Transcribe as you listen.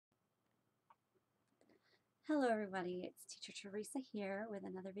Hello everybody, it's Teacher Teresa here with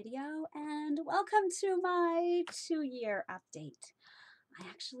another video and welcome to my 2-year update.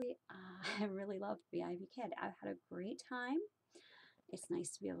 I really loved VIPKID. I've had a great time. It's nice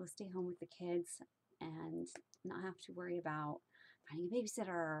to be able to stay home with the kids and not have to worry about finding a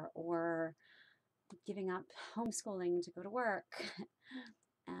babysitter or giving up homeschooling to go to work.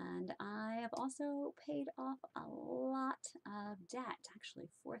 And I have also paid off a lot of debt. Actually,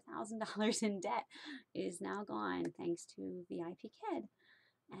 $4,000 in debt is now gone thanks to VIPKID.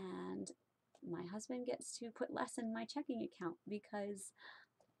 And my husband gets to put less in my checking account because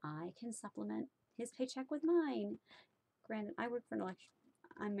I can supplement his paycheck with mine. Granted,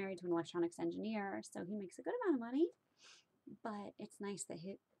 I'm married to an electronics engineer, so he makes a good amount of money. But it's nice that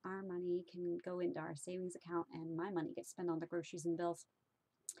our money can go into our savings account and my money gets spent on the groceries and bills,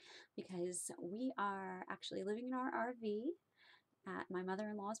 because we are actually living in our RV at my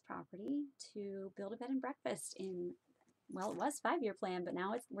mother-in-law's property to build a bed and breakfast in, well, it was a 5-year plan, but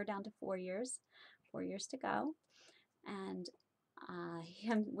now we're down to 4 years, 4 years to go. And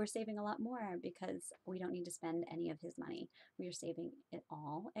we're saving a lot more because we don't need to spend any of his money. We are saving it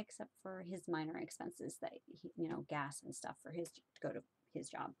all except for his minor expenses that gas and stuff for his to go to his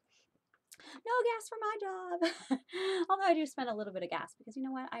job. No gas for my job. Although I do spend a little bit of gas because you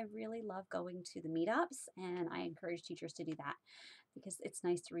know what? I really love going to the meetups, and I encourage teachers to do that because it's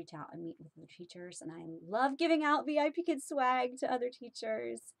nice to reach out and meet with other teachers, and I love giving out VIPKID swag to other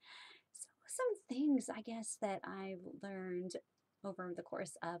teachers. So some things I guess that I've learned over the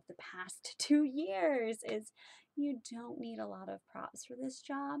course of the past 2 years is you don't need a lot of props for this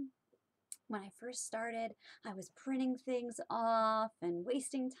job. When I first started, I was printing things off and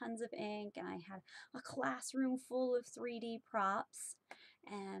wasting tons of ink, and I had a classroom full of 3D props,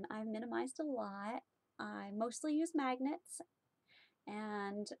 and I've minimized a lot. I mostly use magnets,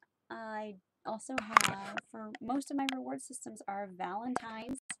 and I also have, for most of my reward systems, are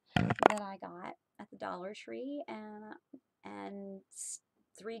Valentines that I got at the Dollar Tree, and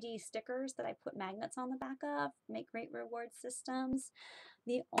 3D stickers that I put magnets on the back of, make great reward systems.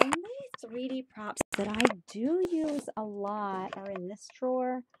 The only 3D props that I do use a lot are in this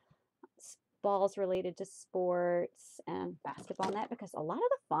drawer. Balls related to sports and basketball net, because a lot of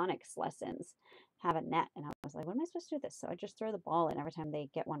the phonics lessons have a net, and I was like, what am I supposed to do with this? So I just throw the ball in every time they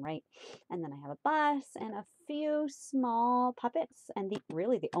get one right. And then I have a bus and a few small puppets, and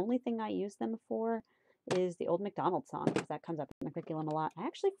really the only thing I use them for is the old McDonald's song, because that comes up in the curriculum a lot. I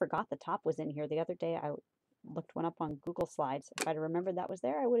actually forgot the top was in here the other day. I looked one up on Google Slides. If I'd remembered that was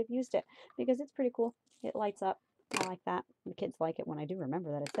there, I would have used it because it's pretty cool. It lights up. I like that. The kids like it when I do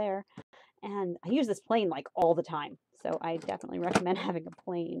remember that it's there. And I use this plane like all the time. So I definitely recommend having a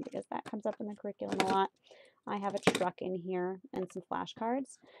plane because that comes up in the curriculum a lot. I have a truck in here and some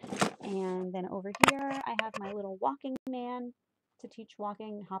flashcards. And then over here, I have my little walking man to teach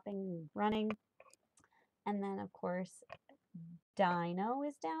walking, hopping, running. And then, of course, Dino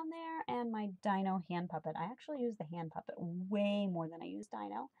is down there, and my Dino hand puppet. I actually use the hand puppet way more than I use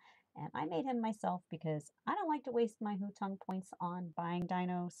Dino. And I made him myself because I don't like to waste my Hootung points on buying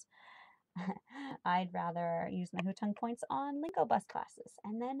dinos. I'd rather use my Hootung points on Lingo bus classes.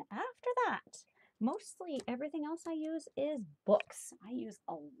 And then after that, mostly everything else I use is books. I use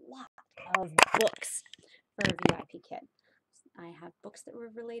a lot of books for VIPKID. I have books that were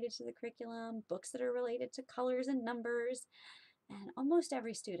related to the curriculum, books that are related to colors and numbers, and almost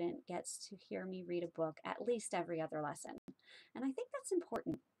every student gets to hear me read a book at least every other lesson. And I think that's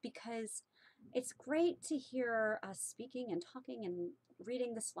important because it's great to hear us speaking and talking and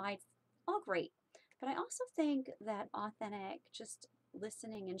reading the slides, all great. But I also think that authentic, just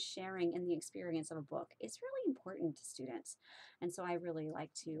listening and sharing in the experience of a book is really important to students. And so I really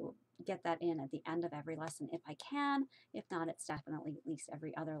like to get that in at the end of every lesson if I can. If not, it's definitely at least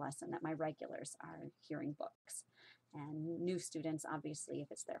every other lesson that my regulars are hearing books. And new students, obviously, if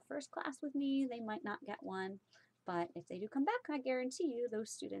it's their first class with me, they might not get one. But if they do come back, I guarantee you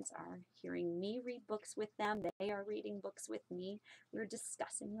those students are hearing me read books with them. They are reading books with me. We're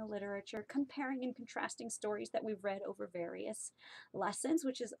discussing the literature, comparing and contrasting stories that we've read over various lessons,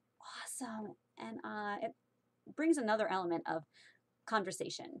 which is awesome. And it brings another element of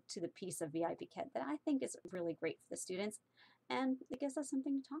conversation to the piece of VIPKID that I think is really great for the students. And it gives us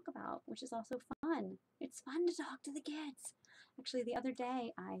something to talk about, which is also fun. It's fun to talk to the kids. Actually, the other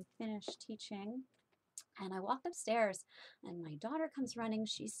day I finished teaching and I walked upstairs and my daughter comes running.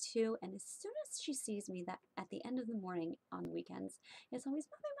 She's 2. And as soon as she sees me, that at the end of the morning on the weekends, it's always,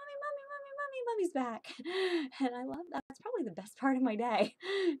 mommy, mommy, mommy, mommy, Mommy's back. And I love that. That's probably the best part of my day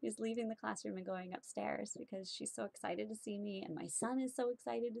is leaving the classroom and going upstairs because she's so excited to see me and my son is so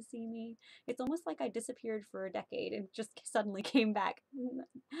excited to see me. It's almost like I disappeared for a decade and just suddenly came back.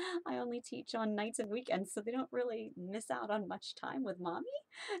 I only teach on nights and weekends, so they don't really miss out on much time with mommy,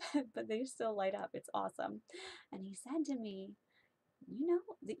 but they still light up. It's awesome. And he said to me, you know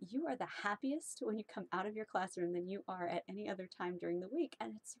that you are the happiest when you come out of your classroom than you are at any other time during the week.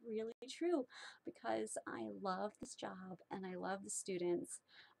 And it's really true because I love this job and I love the students,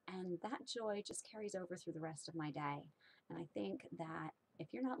 and that joy just carries over through the rest of my day. And I think that if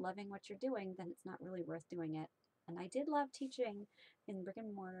you're not loving what you're doing, then it's not really worth doing it. And I did love teaching in brick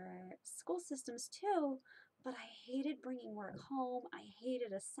and mortar school systems too, but I hated bringing work home. I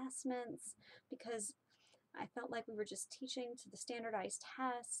hated assessments because I felt like we were just teaching to the standardized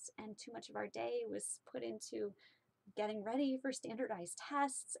tests, and too much of our day was put into getting ready for standardized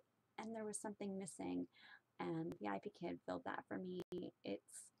tests, and there was something missing. And the IP Kid filled that for me.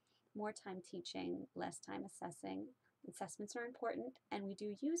 It's more time teaching, less time assessing. Assessments are important, and we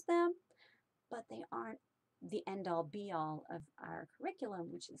do use them, but they aren't the end all be all of our curriculum,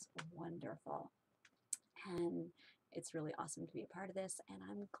 which is wonderful. And it's really awesome to be a part of this, and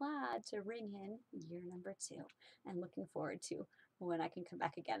I'm glad to ring in year number 2 and looking forward to when I can come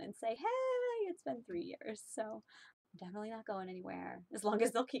back again and say, hey, it's been 3 years. So I'm definitely not going anywhere as long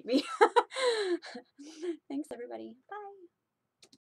as they'll keep me. Thanks, everybody. Bye.